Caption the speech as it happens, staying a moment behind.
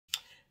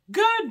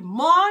Good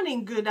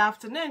morning, good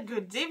afternoon,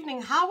 good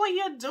evening. How are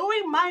you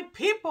doing, my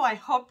people? I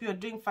hope you're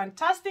doing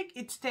fantastic.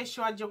 It's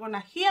Teshua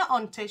Jogona here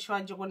on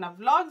Teshua Jogona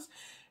Vlogs.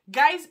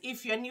 Guys,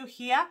 if you're new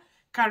here,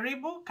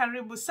 karibu,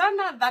 karibu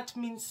sana. That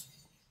means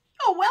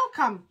you're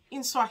welcome.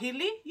 In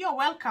Swahili, you're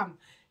welcome.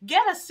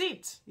 Get a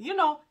seat. You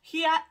know,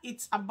 here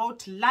it's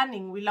about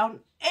learning. We learn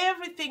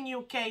everything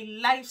UK,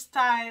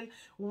 lifestyle,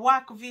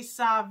 work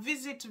visa,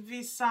 visit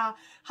visa,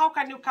 how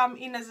can you come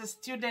in as a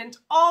student,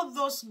 all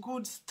those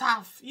good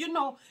stuff. You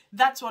know,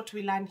 that's what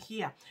we learn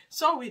here.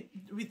 So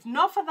with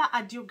no further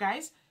ado,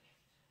 guys,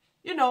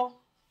 you know,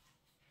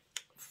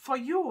 for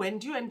you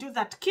and you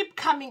that keep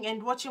coming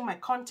and watching my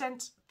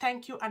content,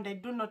 thank you, and I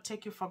do not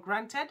take you for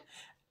granted.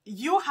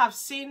 You have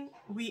seen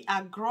we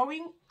are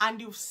growing,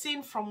 and you've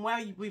seen from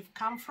where we've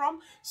come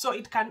from, so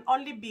it can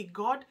only be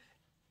God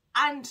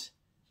and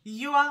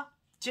your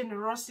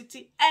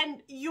generosity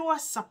and your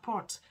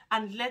support,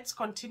 and let's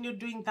continue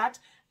doing that.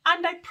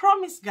 And I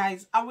promise,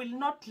 guys, I will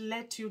not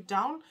let you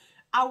down.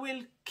 I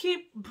will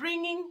keep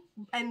bringing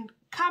and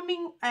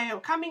coming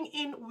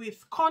in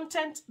with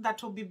content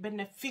that will be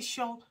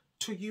beneficial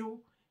to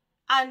you.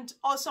 And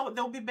also,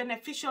 they'll be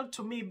beneficial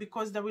to me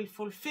because they will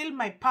fulfill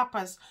my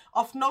purpose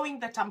of knowing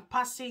that I'm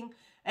passing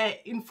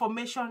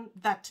information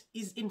that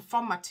is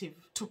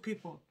informative to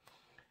people.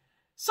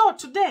 So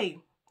today,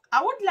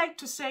 I would like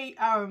to say,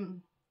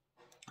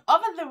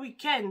 over the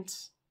weekend,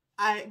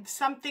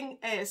 something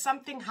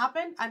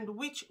happened, and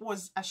which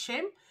was a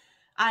shame.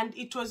 And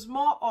it was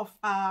more of,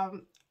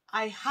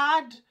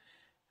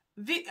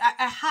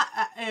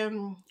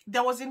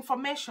 there was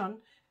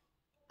information,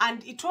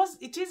 and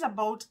it is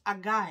about a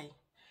guy.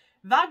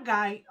 That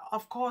guy,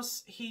 of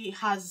course, he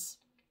has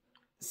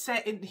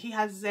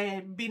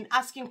been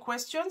asking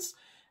questions,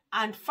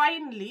 and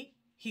finally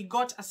he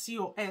got a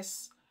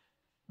COS.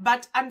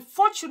 But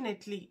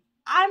unfortunately,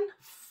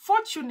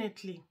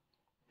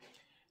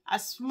 a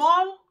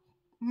small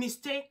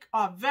mistake,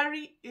 or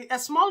a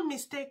small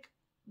mistake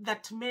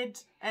that made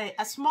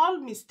a small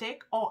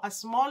mistake, or a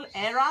small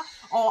error,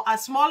 or a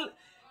small,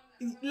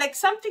 like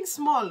something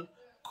small,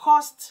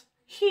 cost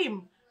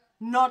him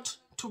not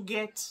to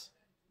get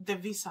the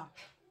visa.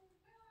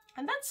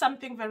 And that's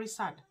something very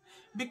sad,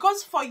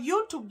 because for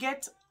you to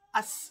get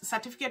a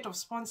certificate of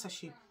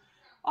sponsorship,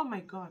 oh my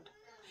God,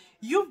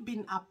 you've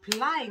been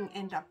applying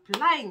and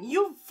applying.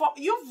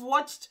 You've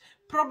watched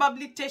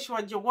probably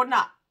Teshua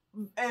Jogona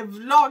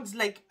vlogs,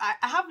 like I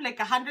have like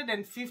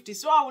 150,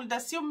 so I would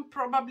assume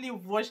probably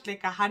you've watched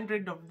like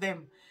 100 of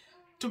them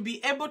to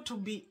be able to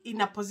be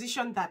in a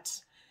position that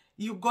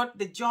you got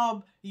the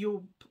job.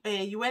 You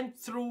went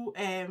through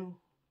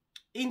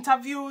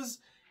interviews,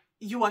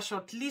 you were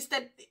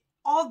shortlisted,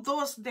 all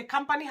those, the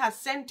company has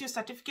sent you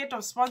certificate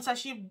of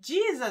sponsorship.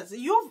 Jesus,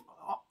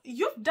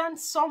 you've done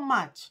so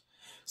much.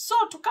 So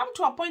to come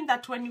to a point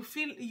that when you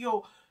feel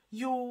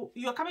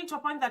you're coming to a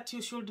point that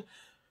you should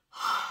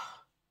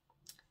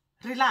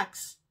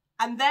relax,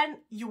 and then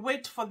you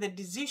wait for the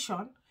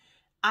decision,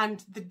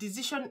 and the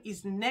decision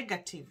is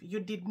negative, you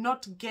did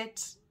not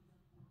get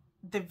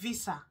the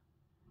visa.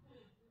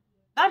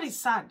 That is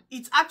sad.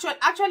 It's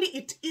actually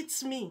it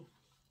eats me.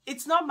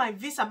 It's not my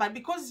visa, but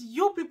because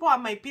you people are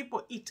my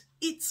people, it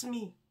eats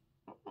me.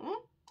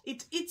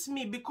 It eats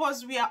me,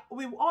 because we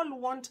all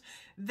want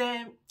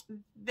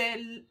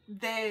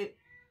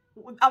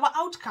our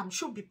outcome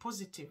should be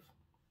positive.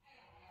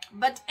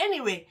 But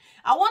anyway,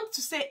 I want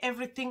to say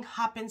everything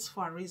happens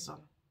for a reason.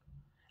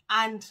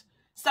 And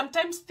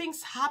sometimes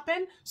things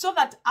happen so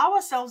that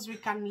ourselves we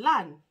can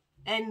learn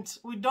and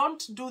we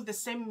don't do the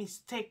same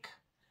mistake.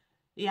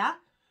 Yeah?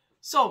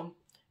 So,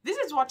 this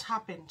is what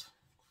happened.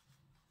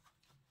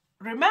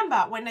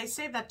 Remember, when I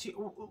say that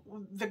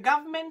the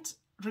government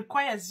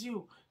requires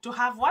you to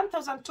have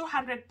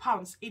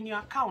 £1,200 in your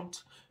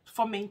account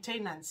for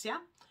maintenance, yeah?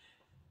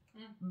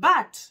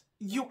 But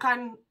you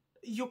can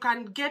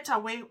get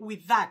away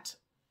with that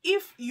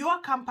if your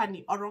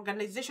company or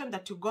organization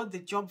that you got the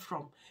job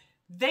from,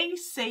 they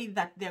say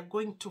that they're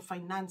going to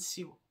finance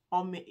you,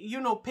 or, you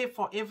know, pay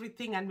for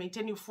everything and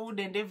maintain your food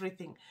and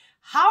everything.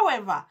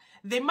 However,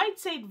 they might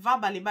say it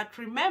verbally, but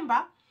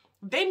remember,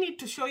 they need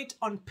to show it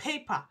on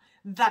paper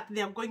that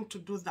they're going to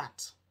do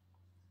that.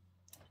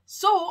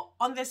 So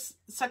on the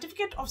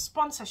certificate of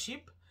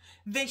sponsorship,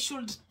 they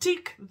should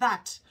tick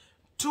that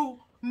to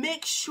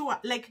make sure,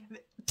 like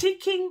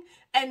ticking,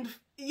 and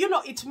you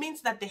know, it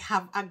means that they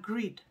have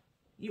agreed.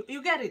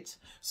 You get it?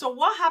 So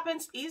what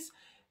happens is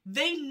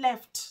they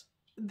left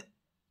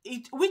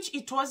it, which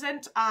it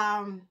wasn't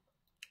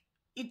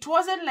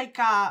like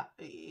a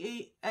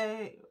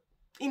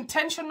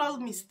intentional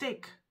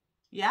mistake.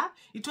 Yeah,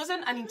 it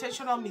wasn't an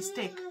intentional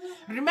mistake.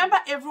 Remember,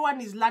 everyone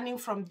is learning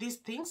from these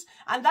things,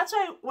 and that's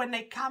why when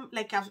I come,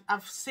 like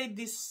I've said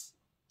this,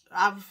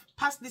 I've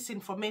passed this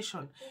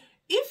information.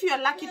 if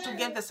you're lucky to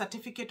get the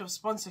certificate of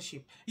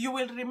sponsorship, you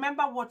will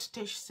remember what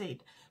Tesh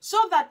said. So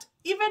that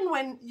even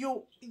when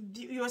your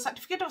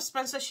certificate of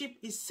sponsorship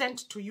is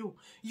sent to you,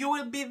 you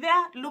will be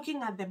there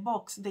looking at the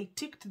box. They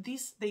ticked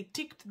this, they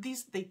ticked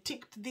this, they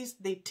ticked this,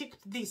 they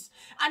ticked this.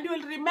 And you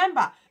will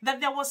remember that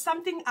there was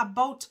something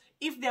about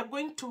if they're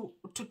going to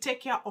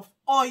take care of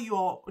all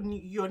your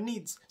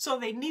needs. So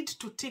they need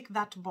to tick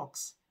that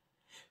box.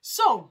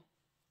 So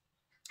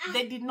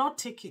they did not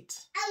take it.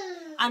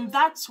 And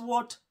that's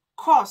what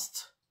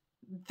caused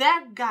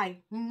that guy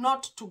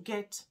not to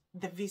get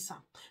the visa.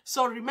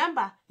 So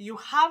remember, you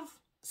have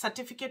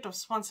certificate of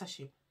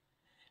sponsorship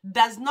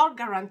does not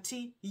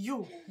guarantee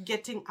you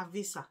getting a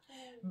visa.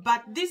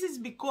 But this is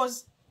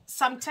because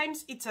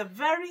sometimes it's a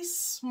very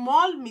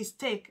small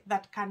mistake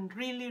that can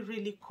really,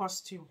 really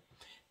cost you.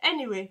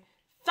 Anyway,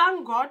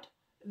 thank God,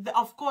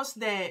 of course,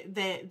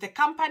 the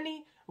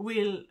company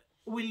will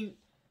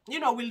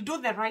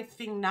do the right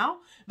thing now.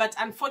 But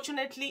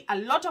unfortunately, a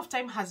lot of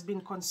time has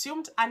been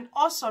consumed. And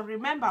also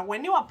remember,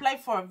 when you apply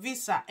for a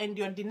visa and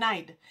you're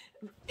denied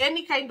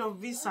any kind of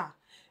visa,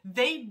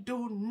 they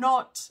do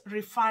not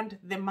refund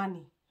the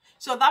money.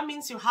 So that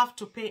means you have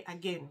to pay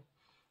again.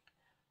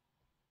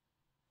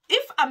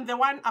 If I'm the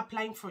one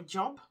applying for a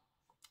job,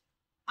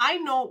 I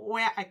know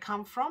where I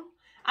come from.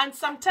 And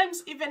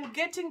sometimes even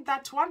getting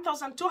that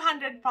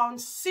 £1,200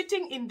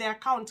 sitting in the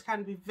account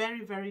can be very,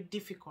 very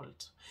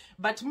difficult.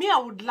 But me, I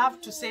would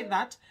love to say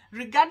that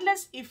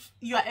regardless if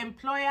your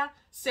employer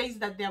says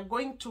that they are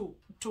going to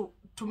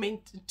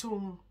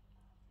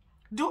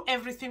do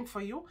everything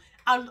for you,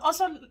 I'll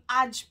also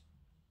urge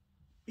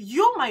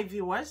you, my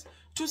viewers,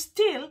 to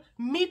still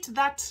meet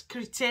that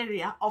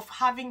criteria of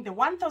having the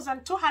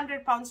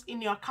 £1,200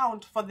 in your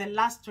account for the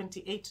last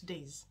 28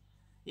 days.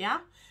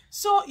 Yeah?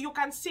 So you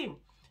can see,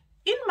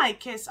 in my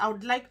case, I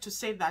would like to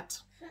say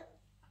that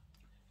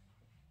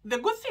the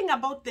good thing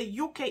about the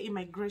UK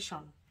immigration,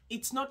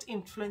 it's not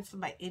influenced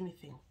by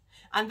anything.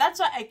 And that's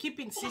why I keep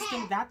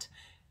insisting that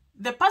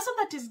the person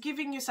that is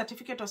giving you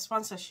certificate of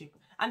sponsorship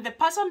and the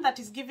person that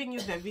is giving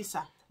you the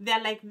visa,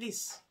 they're like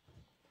this.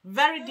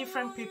 Very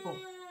different people.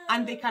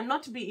 And they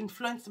cannot be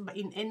influenced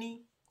in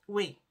any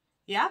way.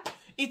 Yeah?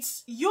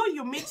 It's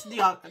you meet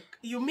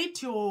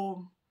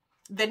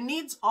the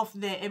needs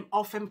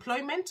of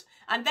employment,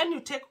 and then you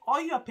take all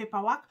your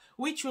paperwork,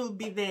 which will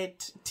be the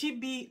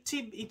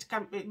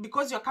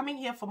because you're coming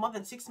here for more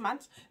than 6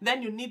 months,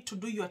 then you need to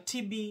do your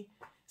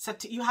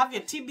you have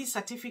your TB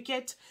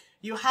certificate,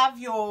 you have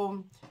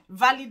your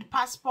valid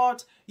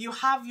passport, you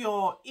have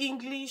your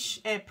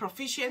English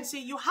proficiency,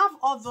 you have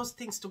all those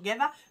things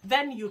together,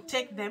 then you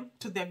take them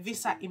to the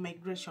visa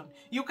immigration.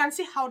 You can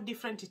see how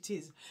different it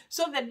is.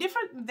 So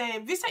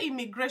the visa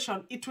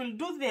immigration, it will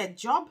do their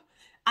job,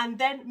 and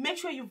then make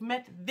sure you've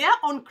met their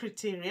own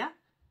criteria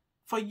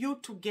for you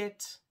to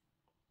get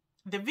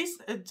the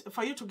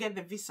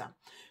visa.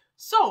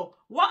 So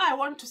what I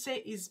want to say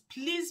is,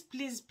 please,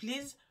 please,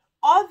 please,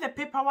 all the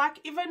paperwork,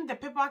 even the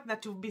paperwork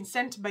that you've been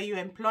sent by your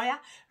employer,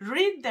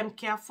 read them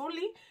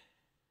carefully.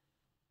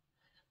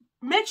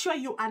 Make sure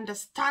you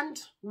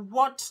understand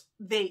what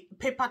the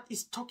paper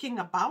is talking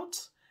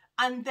about,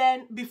 and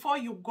then before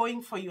you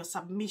going for your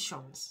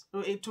submissions,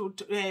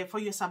 for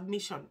your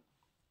submission.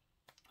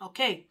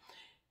 Okay.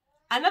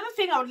 Another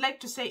thing I would like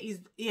to say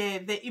is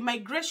the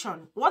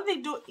immigration. What they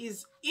do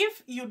is,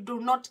 if you do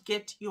not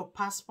get your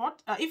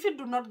passport, if you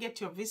do not get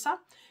your visa,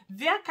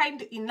 they're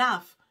kind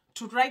enough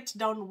to write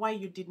down why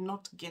you did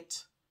not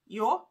get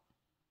your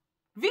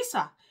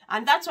visa.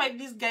 And that's why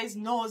this guy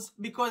knows,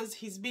 because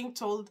he's being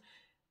told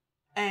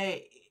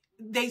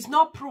there's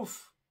no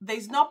proof.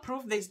 There's no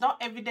proof. There's no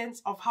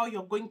evidence of how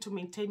you're going to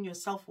maintain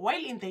yourself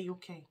while in the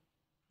UK.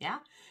 Yeah.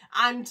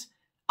 And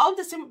all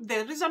the same,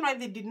 the reason why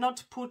they did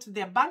not put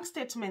their bank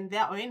statement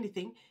there or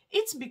anything,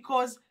 it's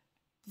because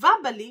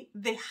verbally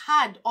they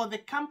had, or the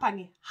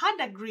company had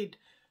agreed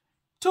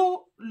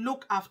to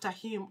look after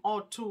him,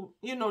 or to,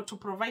 to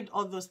provide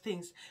all those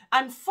things.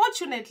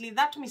 Unfortunately,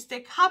 that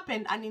mistake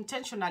happened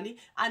unintentionally,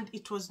 and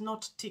it was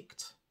not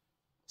ticked.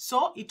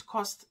 So it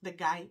cost the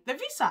guy the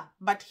visa,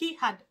 but he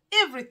had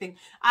everything.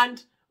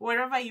 And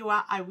wherever you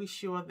are, I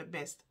wish you all the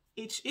best.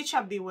 It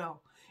shall be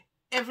well.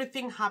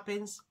 Everything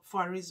happens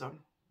for a reason.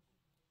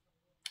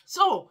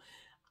 So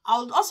I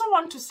would also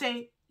want to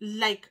say,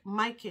 like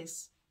my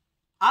case,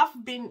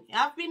 I've been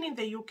in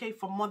the UK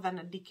for more than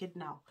a decade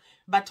now,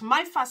 but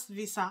my first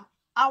visa,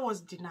 I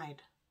was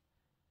denied.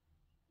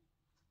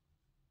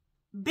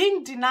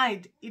 Being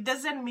denied, it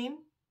doesn't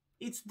mean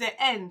it's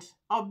the end.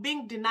 Or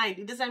being denied,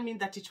 it doesn't mean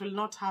that it will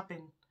not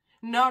happen.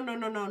 No, no,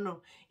 no, no,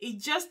 no.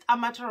 It's just a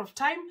matter of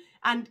time,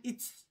 and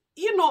it's,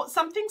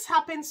 some things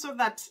happen so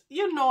that,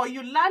 you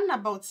learn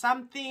about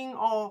something,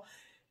 or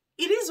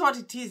it is what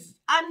it is.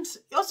 And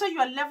also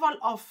your level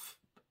of,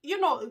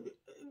 your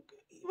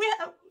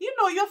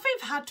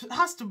faith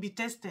has to be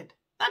tested.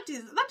 That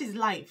is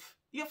life.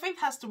 Your faith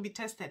has to be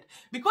tested.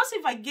 Because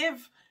if I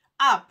gave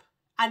up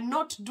and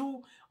not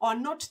do or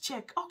not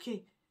check,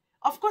 okay,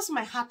 of course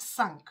my heart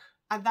sank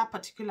at that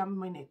particular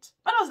minute.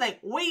 But I was like,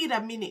 wait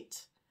a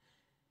minute.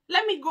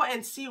 let me go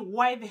and see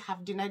why they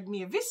have denied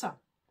me a visa.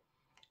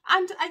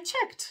 And I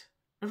checked.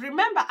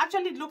 Remember,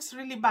 actually it looks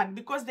really bad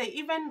because they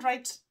even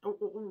write,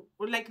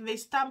 like they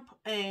stamp,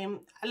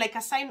 like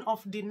a sign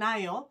of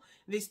denial.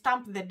 They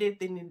stamp the date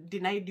they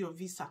denied your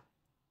visa.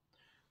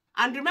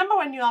 And remember,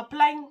 when you're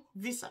applying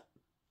visa,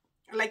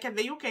 like at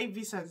the UK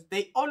visas,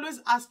 they always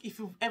ask if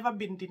you've ever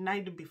been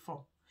denied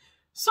before.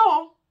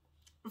 So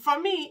for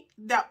me,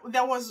 there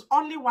was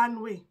only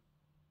one way.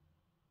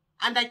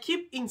 And I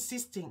keep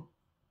insisting.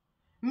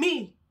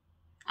 Me,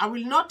 I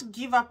will not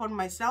give up on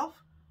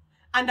myself,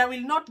 and I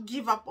will not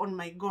give up on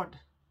my God.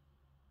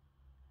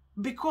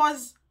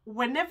 Because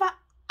whenever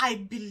I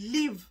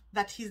believe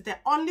that He's the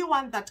only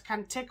one that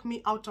can take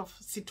me out of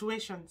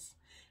situations,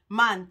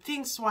 man,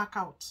 things work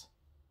out.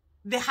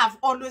 They have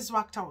always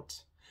worked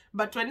out.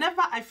 But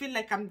whenever I feel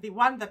like I'm the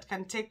one that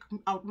can take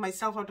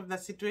myself out of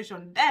that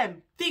situation,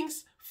 damn,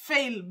 things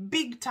fail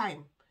big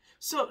time.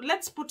 So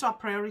let's put our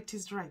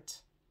priorities right.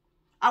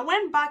 I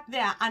went back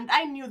there and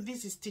I knew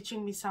this is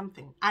teaching me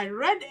something. I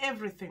read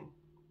everything.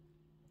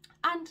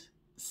 And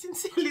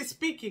sincerely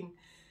speaking,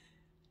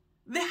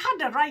 they had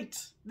a right.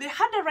 They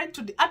had a right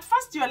to... At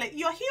first, you're like,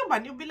 you're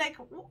human. You'll be like,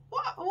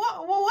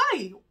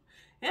 why?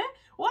 Yeah?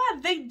 Why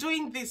are they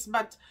doing this?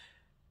 But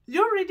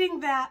you're reading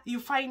there, you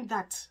find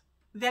that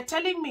they're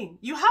telling me,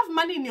 you have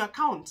money in your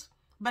account.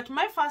 But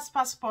my first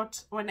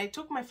passport, when I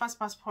took my first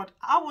passport,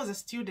 I was a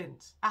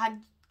student. I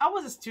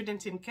was a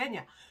student in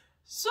Kenya.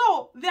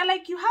 So they're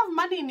like, you have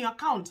money in your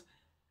account.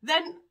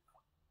 Then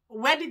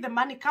where did the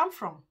money come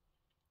from?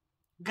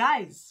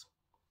 Guys,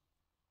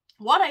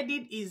 what I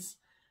did is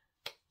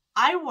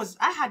I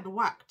had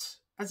worked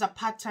as a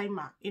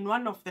part-timer in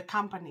one of the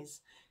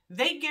companies.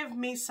 They gave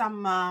me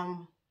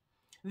some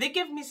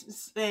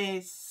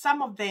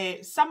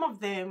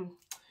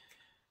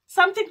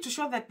something to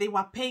show that they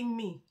were paying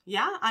me,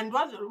 yeah? And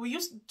we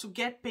used to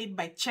get paid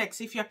by checks.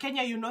 If you're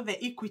Kenya, you know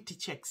the equity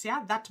checks,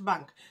 yeah? That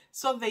bank.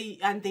 So they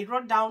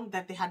wrote down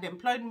that they had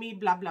employed me,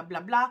 blah, blah,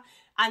 blah, blah.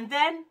 And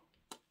then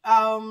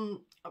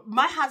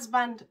my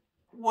husband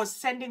was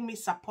sending me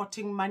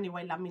supporting money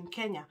while I'm in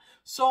Kenya.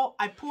 So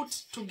I put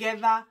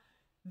together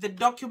the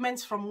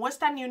documents from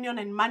Western Union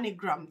and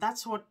MoneyGram.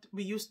 That's what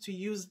we used to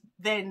use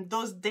then,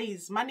 those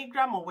days,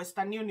 MoneyGram or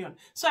Western Union.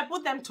 So I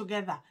put them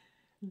together.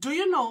 Do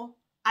you know,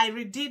 I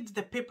redid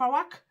the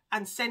paperwork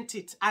and sent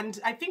it. And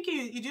I think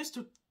it used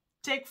to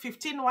take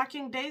 15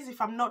 working days, if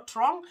I'm not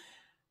wrong.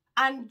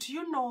 And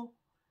you know,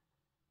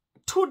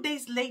 2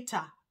 days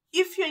later,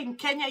 if you're in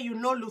Kenya, you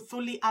know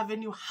Luthuli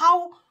Avenue,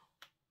 how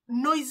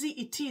noisy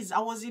it is. I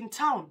was in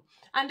town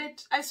and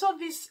I saw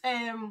this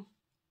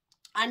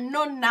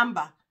unknown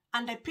number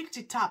and I picked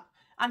it up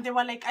and they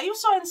were like, are you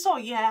so and so?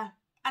 Yeah.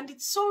 And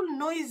it's so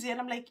noisy and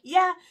I'm like,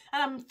 yeah.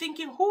 And I'm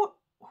thinking, who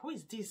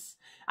is this?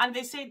 And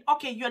they said,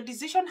 okay, your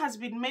decision has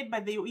been made by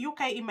the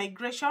UK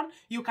immigration.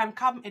 You can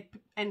come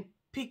and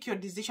pick your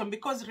decision,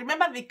 because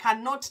remember, they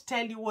cannot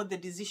tell you what the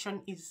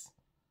decision is.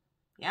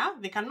 Yeah,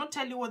 they cannot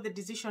tell you what the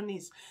decision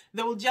is.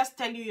 They will just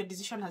tell you your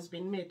decision has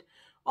been made.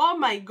 Oh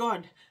my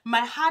God,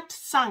 my heart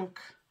sank.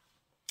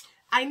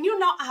 I knew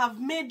now I have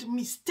made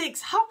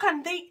mistakes. How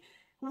can they?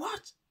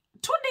 What?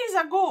 2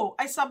 days ago,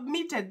 I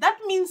submitted. That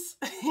means,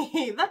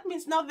 that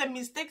means now the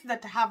mistakes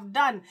that I have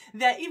done,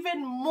 they're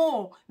even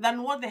more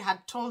than what they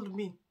had told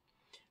me.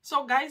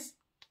 So guys,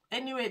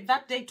 anyway,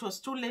 that day it was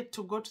too late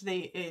to go to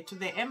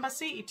the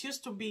embassy. It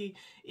used to be,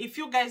 if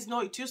you guys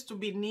know, it used to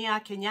be near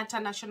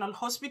Kenyatta National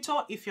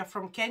Hospital if you're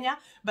from Kenya.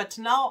 But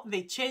now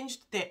they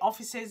changed the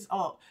offices,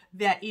 or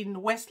they're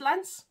in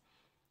Westlands.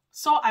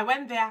 So I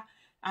went there.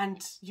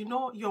 And, you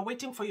know, you're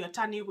waiting for your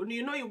turn.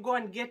 You know, you go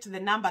and get the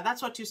number.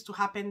 That's what used to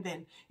happen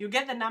then. You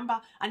get the number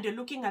and you're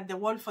looking at the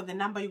wall for the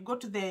number. You go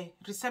to the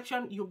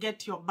reception, you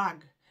get your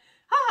bag.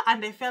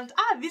 And I felt,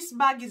 this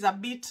bag is a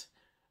bit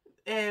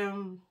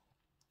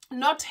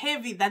not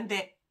heavy than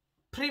the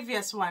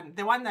previous one.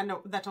 The one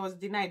that I was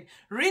denied.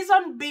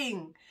 Reason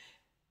being,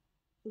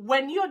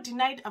 when you're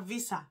denied a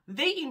visa,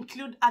 they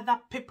include other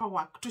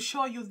paperwork to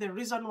show you the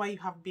reason why you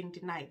have been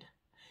denied.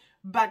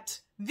 But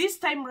this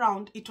time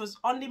round, it was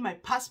only my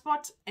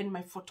passport and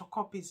my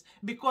photocopies.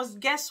 Because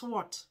guess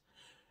what?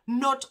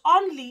 Not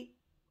only,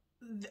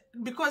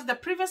 because the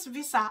previous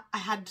visa I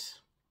had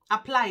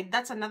applied,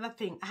 that's another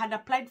thing. I had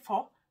applied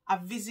for a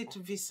visit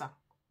visa.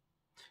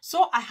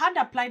 So I had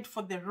applied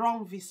for the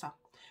wrong visa.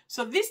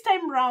 So this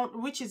time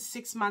round, which is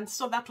 6 months,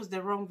 so that was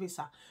the wrong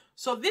visa.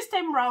 So this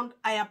time round,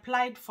 I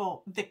applied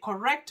for the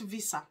correct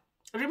visa.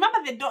 Remember,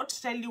 they don't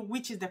tell you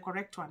which is the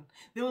correct one.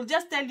 They will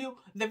just tell you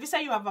the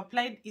visa you have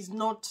applied is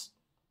not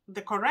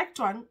the correct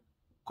one,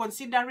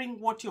 considering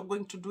what you're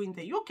going to do in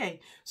the UK.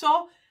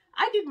 So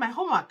I did my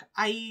homework.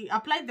 I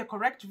applied the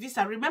correct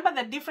visa. Remember,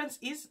 the difference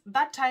is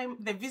that time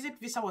the visit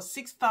visa was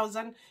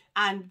 6,000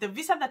 and the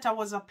visa that I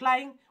was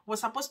applying was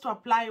supposed to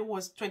apply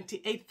was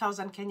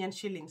 28,000 Kenyan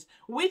shillings,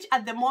 which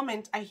at the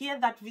moment I hear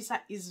that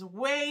visa is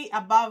way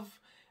above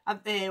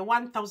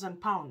 1,000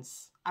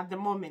 pounds at the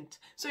moment.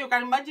 So you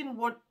can imagine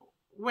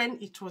when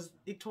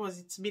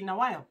it's been a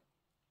while.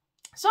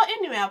 So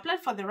anyway, I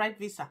applied for the right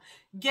visa.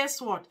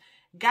 Guess what?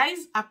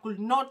 Guys, I could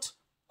not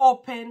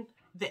open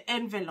the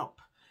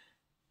envelope.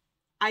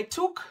 I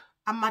took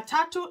a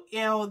matatu,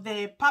 or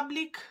the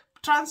public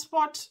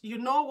transport, you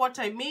know what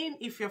I mean,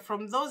 if you're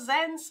from those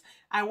ends.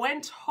 I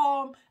went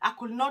home, I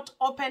could not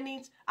open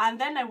it, and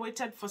then I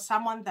waited for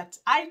someone that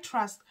I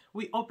trust.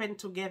 We opened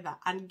together,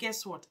 and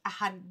guess what? I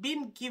had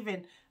been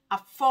given a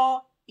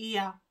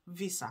 4-year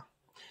visa.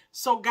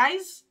 So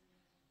guys,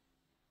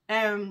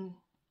 and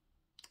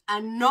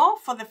no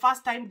for the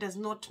first time does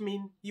not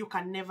mean you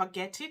can never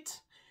get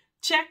it.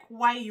 Check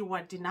why you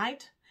were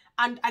denied,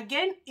 and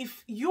again,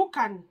 if you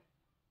can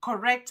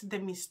correct the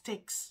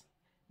mistakes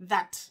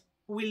that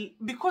will,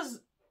 because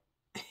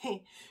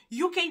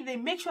UK, they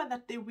make sure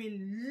that they will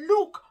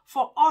look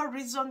for all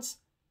reasons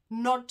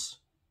not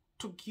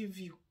to give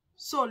you.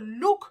 So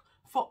look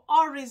for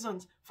all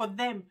reasons for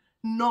them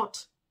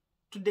not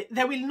to,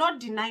 they will not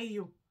deny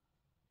you.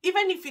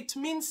 Even if it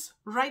means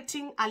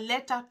writing a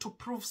letter to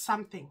prove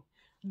something,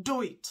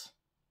 do it.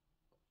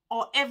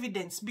 Or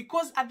evidence,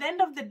 because at the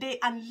end of the day,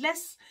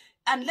 unless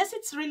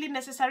it's really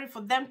necessary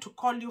for them to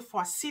call you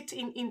for a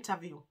sit-in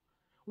interview,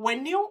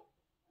 when you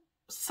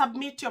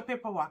submit your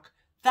paperwork,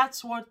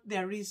 that's what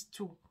there is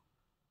to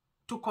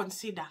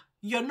consider.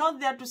 You're not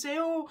there to say,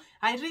 oh,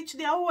 I reached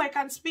there, oh, I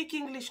can speak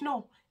English.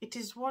 No, it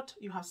is what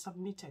you have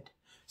submitted.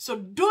 So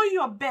do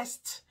your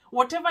best.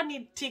 Whatever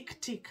need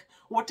tick,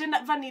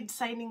 whatever need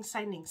signing.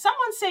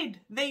 Someone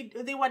said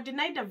they were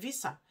denied a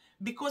visa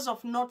because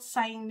of not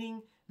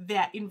signing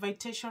their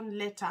invitation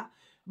letter.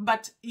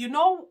 But you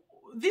know,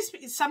 this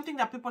is something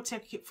that people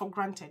take for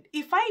granted.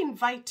 If I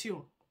invite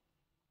you,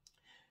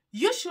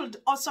 you should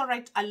also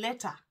write a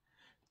letter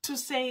to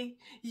say,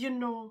 you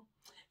know,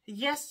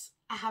 yes,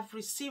 I have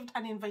received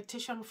an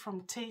invitation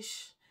from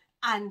Tesh,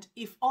 and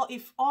if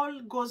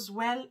all goes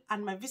well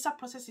and my visa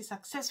process is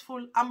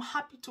successful, I'm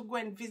happy to go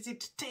and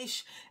visit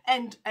Tesh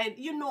and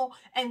you know,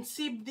 and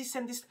see this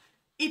and this.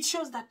 It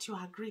shows that you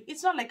agree.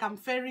 It's not like I'm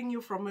ferrying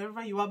you from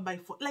wherever you are by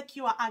foot. Like,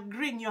 you are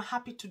agreeing, you're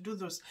happy to do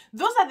those.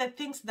 Those are the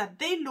things that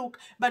they look,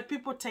 but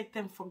people take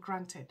them for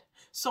granted.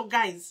 So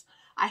guys,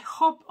 I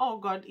hope, oh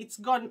God, it's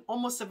gone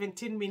almost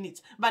 17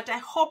 minutes, but I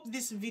hope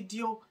this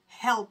video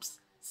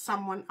helps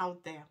someone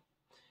out there.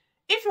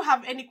 If you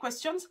have any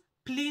questions,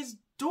 please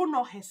do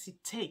not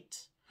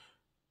hesitate.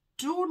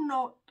 Do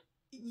not,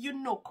 you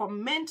know,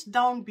 comment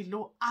down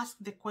below, ask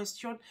the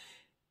question.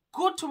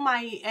 Go to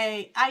my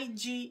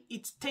IG,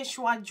 it's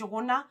Teshua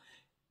Jogona.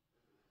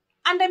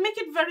 And I make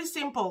it very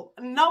simple.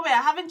 Nowhere,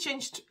 I haven't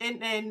changed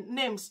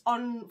names.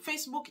 On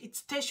Facebook,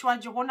 it's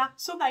Teshua Jogona,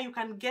 so that you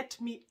can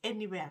get me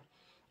anywhere.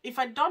 If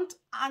I don't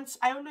answer,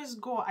 I always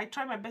go. I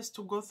try my best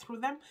to go through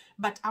them,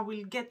 but I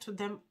will get to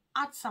them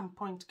at some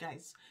point,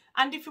 guys.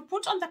 And if you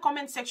put on the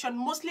comment section,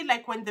 mostly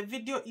like when the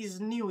video is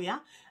new, yeah,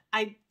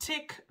 I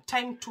take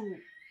time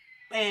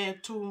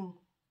to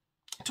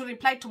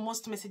reply to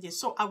most messages,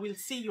 so I will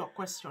see your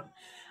question.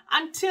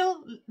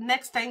 Until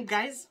next time,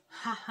 guys,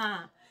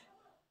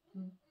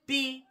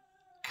 be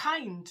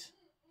kind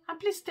and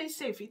please stay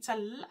safe. It's a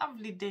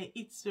lovely day.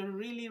 It's a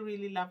really,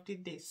 really lovely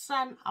day.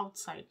 Sun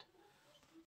outside.